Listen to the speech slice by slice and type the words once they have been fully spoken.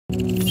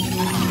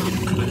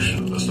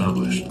Connection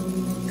established.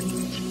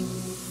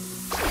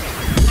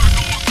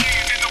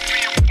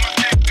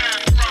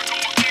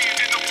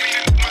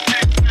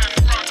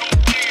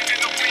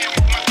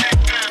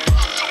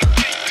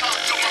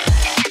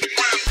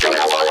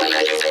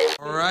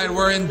 Alright,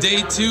 we're in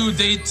day two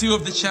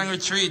of the Chang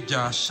Retreat,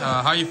 Josh.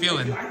 How are you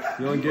feeling?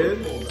 Feeling good?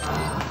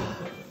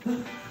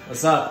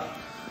 What's up?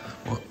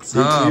 What's Day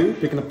up? 2,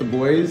 picking up the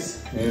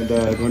boys and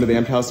going to the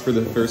amp house for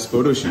the first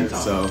photo shoot.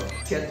 So,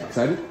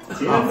 excited?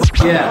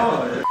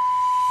 Yeah.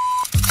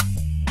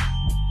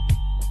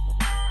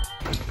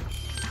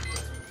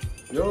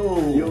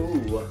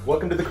 Yo!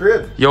 Welcome to the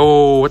crib.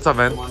 Yo, what's up,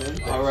 man?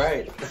 All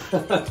right.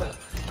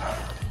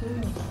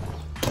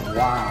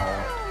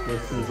 Wow.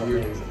 This is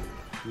amazing.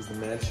 This is the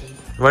mansion.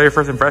 What are your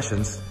first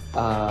impressions?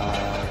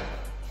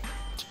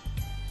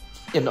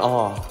 In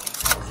awe.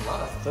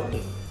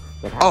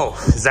 Oh,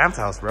 Zam's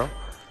house, bro.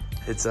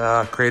 It's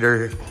a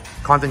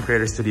content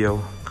creator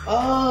studio.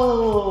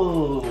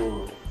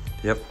 Oh.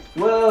 Yep.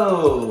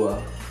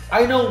 Whoa.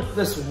 I know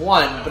this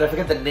one, but I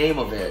forget the name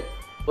of it.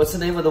 What's the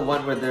name of the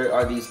one where there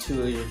are these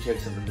two Asian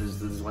chicks and then there's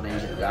this one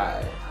Asian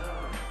guy?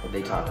 That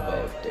they talk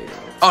about dating.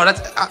 Oh,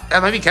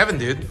 that might be Kevin,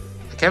 dude.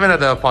 Kevin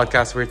had a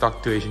podcast where he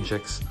talked to Asian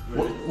chicks.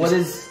 What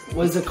is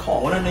it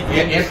called? Aunt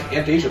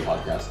Asia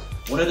podcast.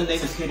 One of the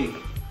names is Kitty.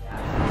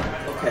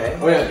 Okay.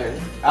 Oh yeah, okay.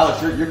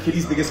 Alex, you're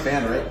Kitty's biggest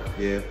fan, right?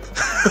 Yeah.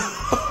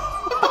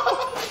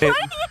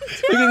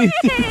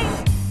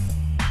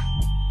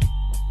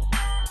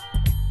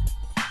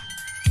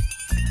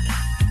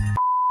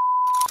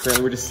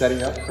 Currently, we're just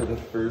setting up for the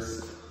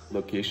first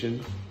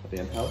location of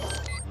the amp house,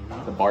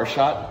 the bar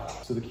shot.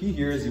 So the key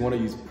here is you want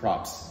to use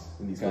props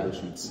in these photo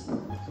shoots. So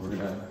we're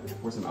gonna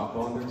pour some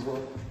alcohol in there as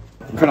well.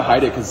 I'm trying to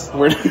hide it because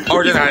we're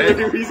gonna hide it.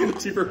 We're using the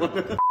cheaper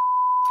one.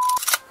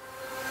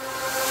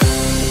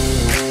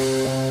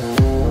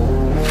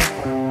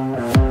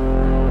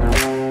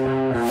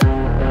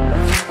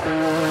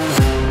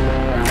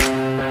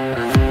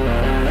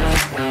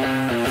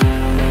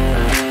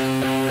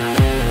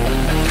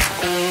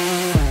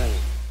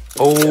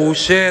 Oh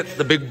shit,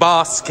 the big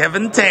boss,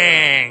 Kevin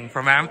Tang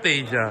from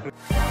Asia.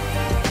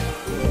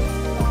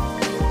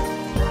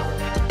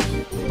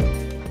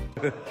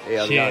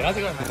 Shit, how's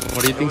it going?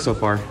 What do you think so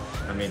far?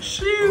 I mean,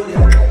 It's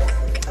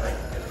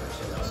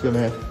good,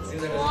 man.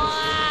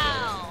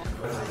 Wow.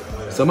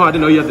 Somehow I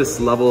didn't know you had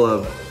this level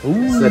of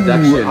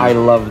seduction. I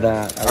love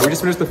that. We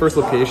just finished the first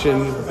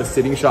location, the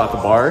sitting shot at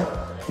the bar.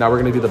 Now we're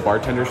gonna do the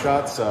bartender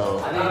shot. So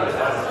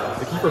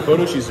the key for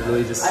photo shoots is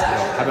really just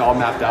have it all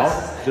mapped out,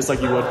 just like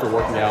you would for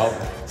working out.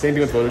 Same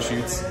thing with photo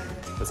shoots.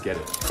 Let's get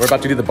it. We're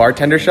about to do the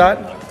bartender shot.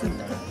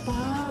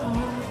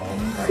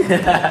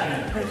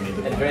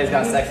 Everybody's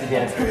got sexy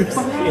dancers.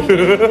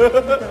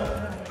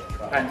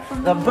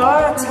 The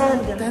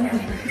bartender.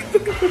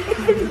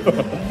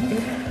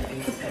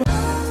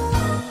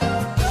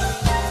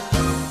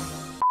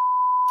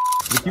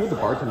 The key with the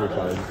bartender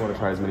shot is you just want to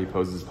try as many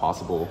poses as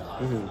possible.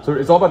 So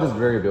it's all about just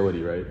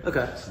variability, right?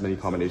 Okay. Just as many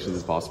combinations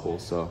as possible.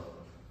 So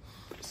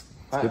let's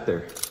get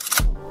there.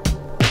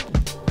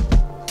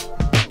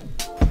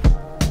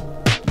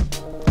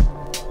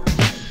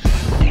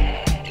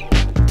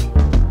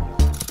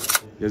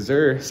 Yes,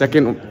 sir.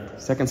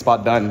 Second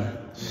spot done.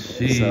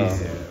 Jeez. So,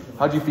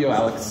 how'd you feel,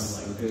 Alex?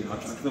 I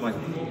feel like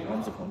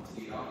arms are pumped.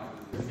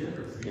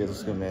 Yeah,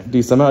 that's good, man.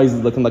 Dude, somehow he's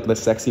looking like the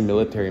sexy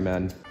military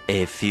man.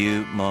 A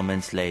few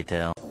moments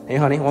later. Hey,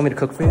 honey, want me to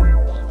cook for you?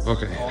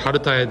 Okay, how to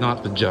tie a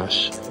knot with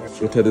Josh.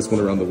 We'll tie this one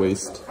around the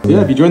waist.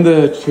 Yeah, if you join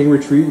the Chang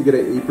Retreat, you get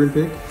an apron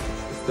pic.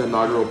 It's the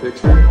inaugural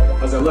picture.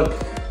 How's that look?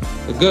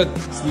 Good.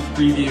 Sneak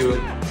preview.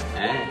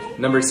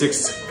 Number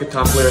 6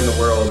 guitar player in the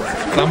world.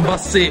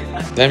 Lambasi.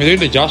 Damn, you're doing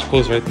the Josh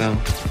pose right now.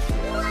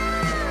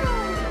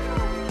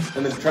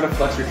 And then try to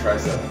flex your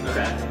tricep.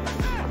 Okay. I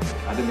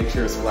had to make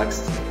sure it's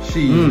flexed.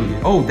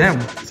 Oh,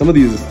 damn. Some of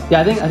these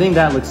Yeah, I think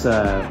that looks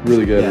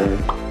really good. Yeah.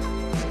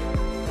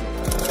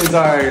 Right? Is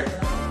our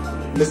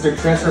Mr.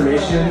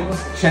 Transformation,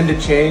 Chen to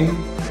Chang.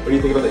 What do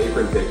you think about the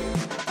apron pic?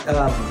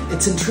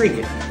 it's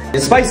intriguing.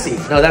 It's spicy.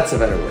 No, that's a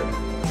better word.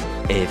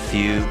 A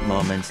few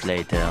moments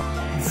later.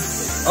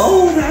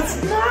 Oh,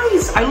 that's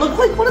nice. I look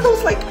like one of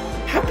those like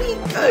happy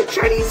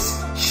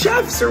Chinese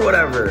chefs or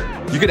whatever.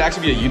 You could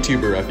actually be a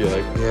YouTuber, I feel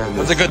like. Yeah,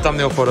 that's a good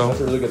thumbnambel photo.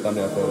 That's a really good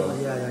thumbnail photo.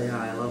 Yeah.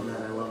 I love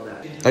that. I love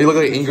that. Now you look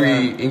like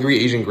an angry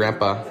Asian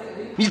grandpa.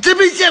 You真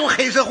没见过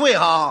黑社会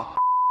哈。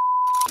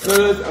 I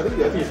think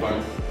it's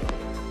fine.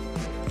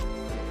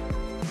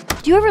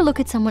 Do you ever look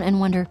at someone and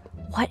wonder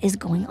what is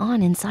going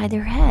on inside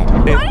their head?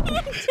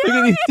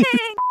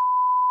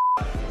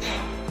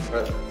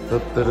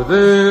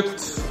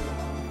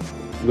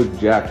 Look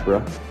jacked,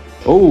 bro.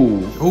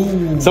 Oh.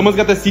 Someone's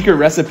got the secret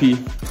recipe.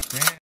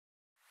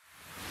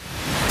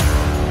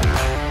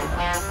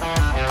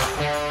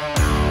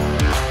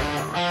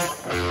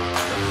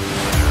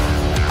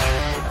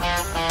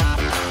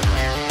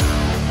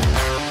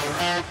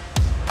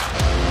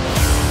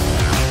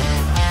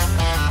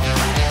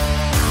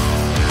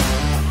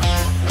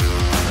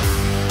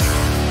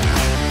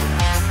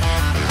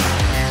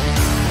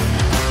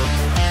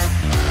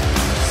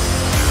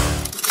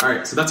 All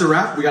right, so that's a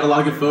wrap. We got a lot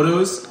of good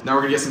photos. Now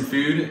we're gonna get some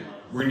food.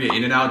 We're gonna get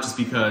In-N-Out just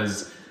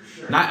because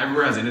not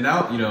everywhere has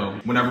In-N-Out. You know,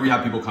 whenever we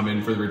have people come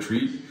in for the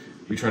retreat,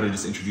 we try to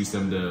just introduce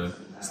them to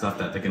stuff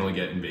that they can only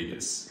get in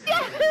Vegas.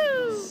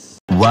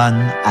 1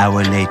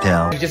 hour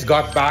later. We just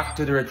got back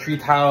to the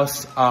retreat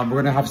house. We're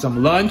gonna have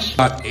some lunch.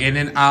 Got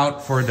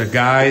In-N-Out for the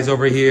guys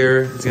over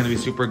here. It's gonna be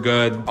super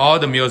good. All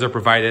the meals are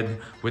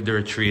provided with the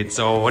retreat.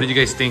 So what did you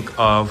guys think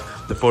of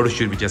the photo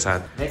shoot we just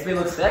had? Makes me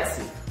look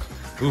sexy.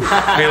 Ooh,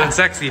 feeling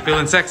sexy,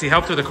 feeling sexy.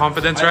 Helps with the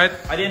confidence, right?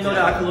 I didn't know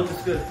that I could look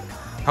this good.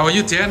 How are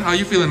you, Tian? How are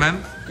you feeling, man?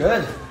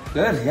 Good,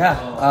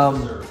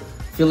 yeah.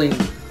 Feeling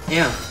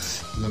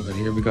amped. Look,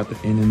 here we got the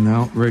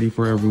In-N-Out ready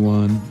for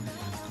everyone.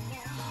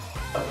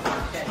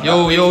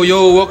 Yo, yo,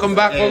 yo, welcome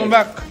back, welcome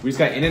back. We just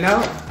got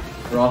In-N-Out.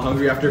 We're all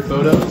hungry after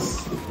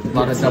photos. A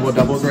lot of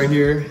double-doubles right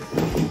here.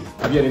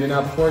 Have you had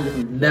In-N-Out before?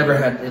 Never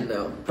had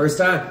In-N-Out. First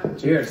time.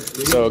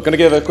 Cheers. So gonna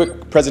give a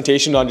quick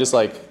presentation on just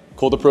like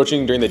cold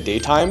approaching during the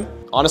daytime.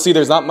 Honestly,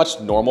 there's not much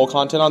normal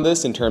content on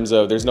this in terms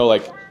of there's no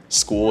like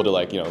school to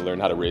like, you know, learn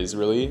how to raise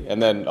really.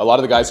 And then a lot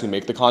of the guys who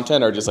make the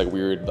content are just like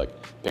weird like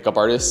pickup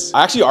artists.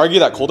 I actually argue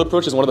that cold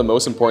approach is one of the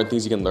most important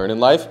things you can learn in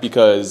life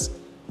because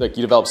like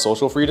you develop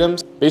social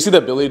freedoms. Basically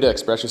the ability to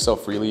express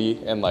yourself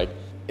freely and like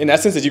in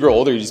essence as you grow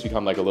older you just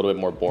become like a little bit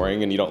more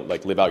boring and you don't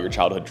like live out your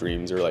childhood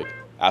dreams or like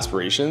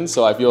aspirations.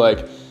 So I feel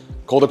like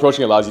cold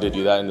approaching allows you to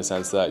do that in the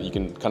sense that you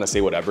can kind of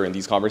say whatever in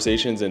these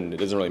conversations and it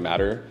doesn't really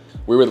matter.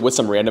 We were with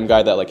some random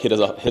guy that like hit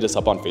us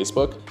up on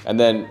Facebook and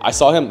then I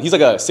saw him, he's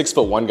like a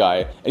 6'1"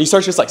 guy and he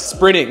starts just like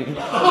sprinting.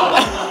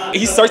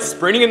 He starts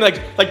sprinting and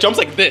like jumps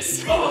like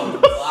this.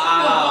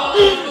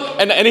 Wow.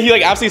 And he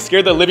like absolutely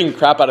scared the living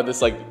crap out of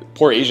this like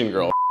poor Asian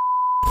girl.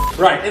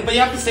 Right, but you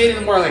have to say it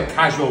in a more like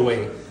casual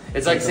way.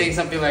 It's like saying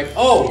something like,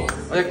 oh,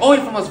 you're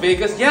from Las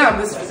Vegas? Yeah,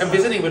 I'm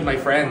visiting with my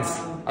friends.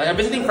 I'm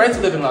visiting friends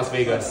who live in Las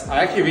Vegas.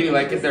 I actually really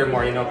like it there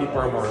more, you know, people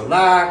are more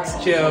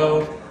relaxed,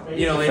 chill,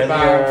 you know, laid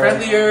back,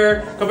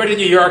 friendlier. Compared to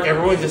New York,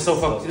 everyone's just so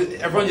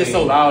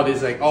loud.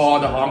 It's like, oh,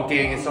 the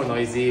honking, it's so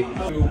noisy. 2,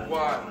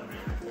 1.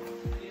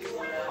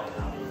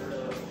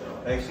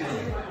 Excuse me.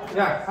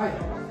 Yeah, hi.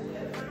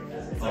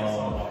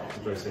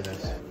 Very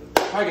nice.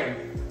 Hi again.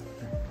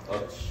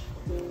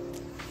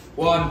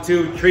 1,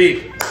 2,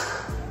 3.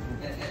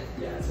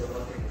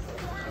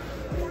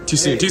 Too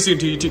soon.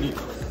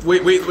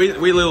 Wait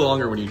a little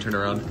longer when you turn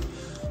around.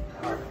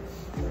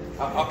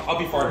 I'll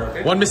be farther,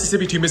 okay? 1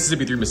 Mississippi, 2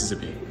 Mississippi, 3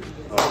 Mississippi.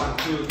 1,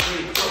 2,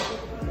 3,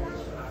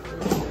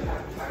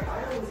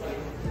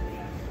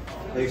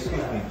 go. Excuse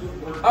me.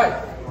 Hi.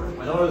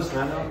 I know it was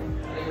random,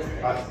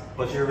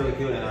 but you're really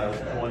cute and I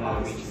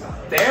want to meet you.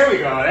 There we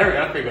go.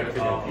 That's pretty good.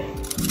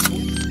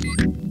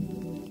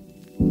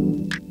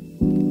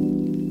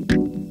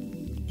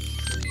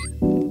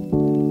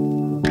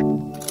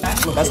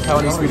 Best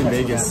Taiwanese food in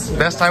Vegas.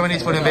 Best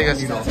Taiwanese food in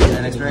Vegas.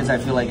 An experience I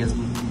feel like is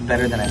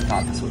better than I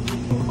thought this would be.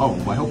 Oh,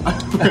 I hope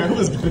it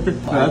was better.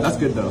 That's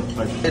good though.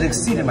 It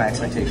exceeded my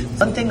expectations.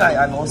 One thing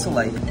I'm also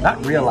like,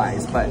 not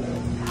realized, but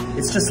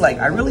it's just like,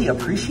 I really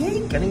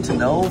appreciate getting to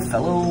know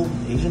fellow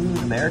Asian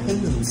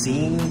Americans and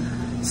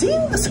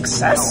seeing the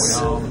success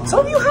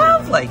some of you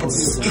have. Like,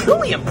 it's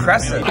truly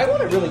impressive. I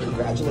want to really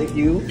congratulate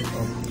you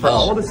for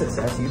all the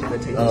success you've been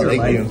taking in your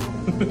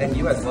life. And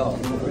you as well.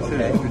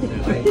 Okay?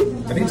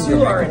 I think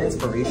you are an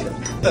inspiration.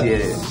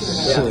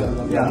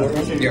 Yeah.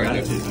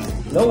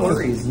 No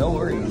worries.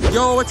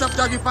 Yo, what's up,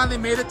 Doug? We finally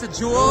made it to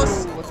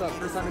Jules. What's up?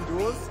 First time in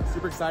Jules?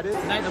 Super excited.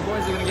 Tonight the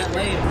boys are gonna get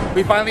laid.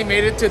 We finally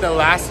made it to the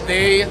last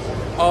day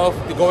of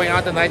going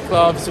out to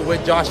nightclubs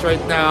with Josh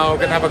right now. We're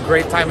gonna have a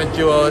great time in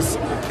Jules.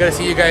 Gonna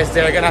see you guys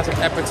there. Gonna have some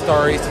epic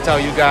stories to tell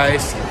you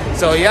guys.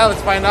 So yeah,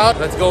 let's find out.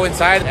 Let's go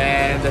inside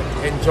and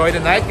enjoy the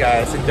night,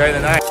 guys. Enjoy the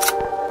night.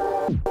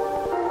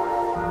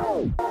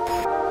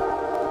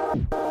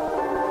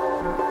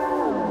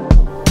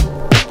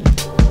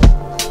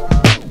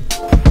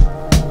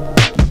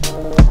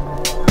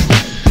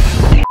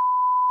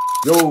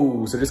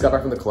 Yo, so just got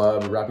back from the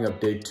club. We're wrapping up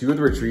day 2 of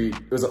the retreat.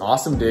 It was an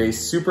awesome day,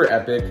 super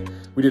epic.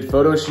 We did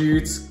photo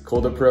shoots,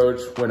 cold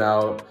approach, went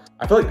out.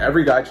 I feel like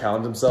every guy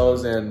challenged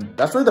themselves and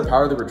that's really the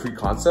power of the retreat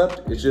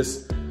concept. It's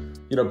just,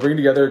 you know, bringing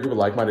together a group of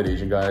like-minded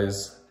Asian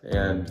guys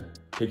and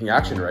taking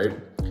action, right?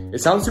 It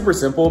sounds super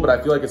simple, but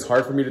I feel like it's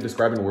hard for me to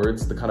describe in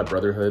words the kind of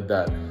brotherhood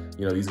that,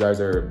 you know, these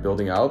guys are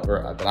building out,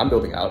 or that I'm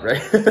building out,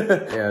 right?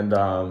 And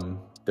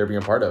they're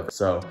being a part of.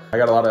 So I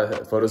got a lot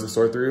of photos to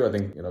sort through. I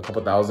think, you know, a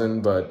couple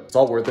thousand, but it's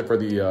all worth it for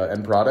the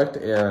end product.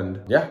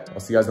 And yeah, I'll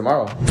see you guys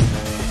tomorrow.